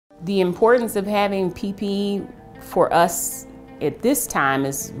The importance of having PPE for us at this time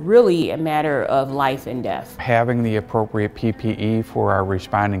is really a matter of life and death. Having the appropriate PPE for our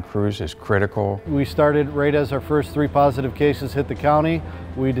responding crews is critical. We started right as our first 3 positive cases hit the county.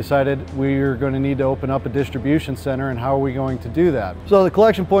 We decided we were going to need to open up a distribution center, and how are we going to do that? So the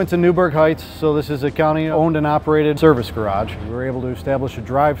collection point's in Newburgh Heights, so this is a county owned and operated service garage. We were able to establish a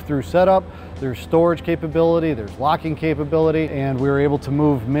drive-through setup. There's storage capability, there's locking capability, and we were able to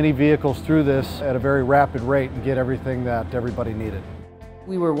move many vehicles through this at a very rapid rate and get everything that everybody needed.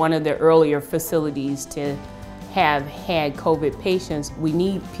 We were one of the earlier facilities to have had COVID patients. We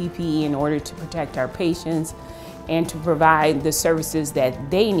need PPE in order to protect our patients and to provide the services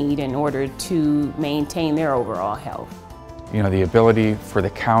that they need in order to maintain their overall health. You know, the ability for the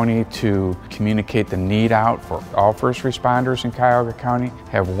county to communicate the need out for all first responders in Cuyahoga County,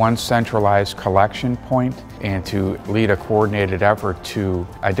 have one centralized collection point, and to lead a coordinated effort to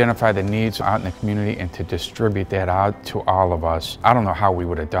identify the needs out in the community and to distribute that out to all of us. I don't know how we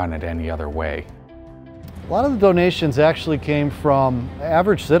would have done it any other way. A lot of the donations actually came from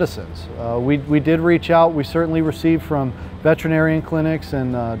average citizens. We did reach out. We certainly received from veterinarian clinics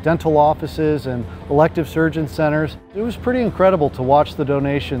and dental offices and elective surgeon centers. It was pretty incredible to watch the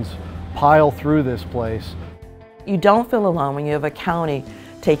donations pile through this place. You don't feel alone when you have a county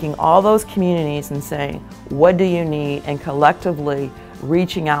taking all those communities and saying, what do you need? And collectively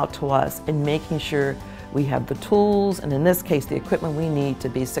reaching out to us and making sure we have the tools, and in this case, the equipment we need to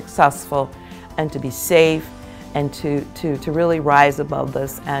be successful and to be safe and to really rise above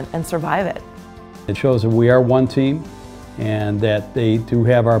this and survive it. It shows that we are one team and that they do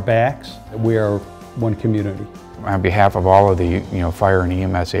have our backs. We are one community. On behalf of all of the fire and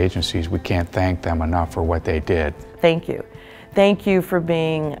EMS agencies, we can't thank them enough for what they did. Thank you. Thank you for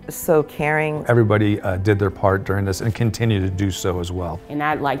being so caring. Everybody did their part during this and continue to do so as well. And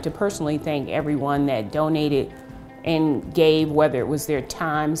I'd like to personally thank everyone that donated and gave, whether it was their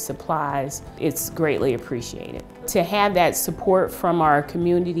time, supplies. It's greatly appreciated. To have that support from our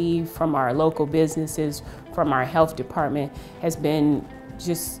community, from our local businesses, from our health department has been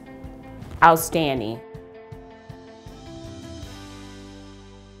just outstanding.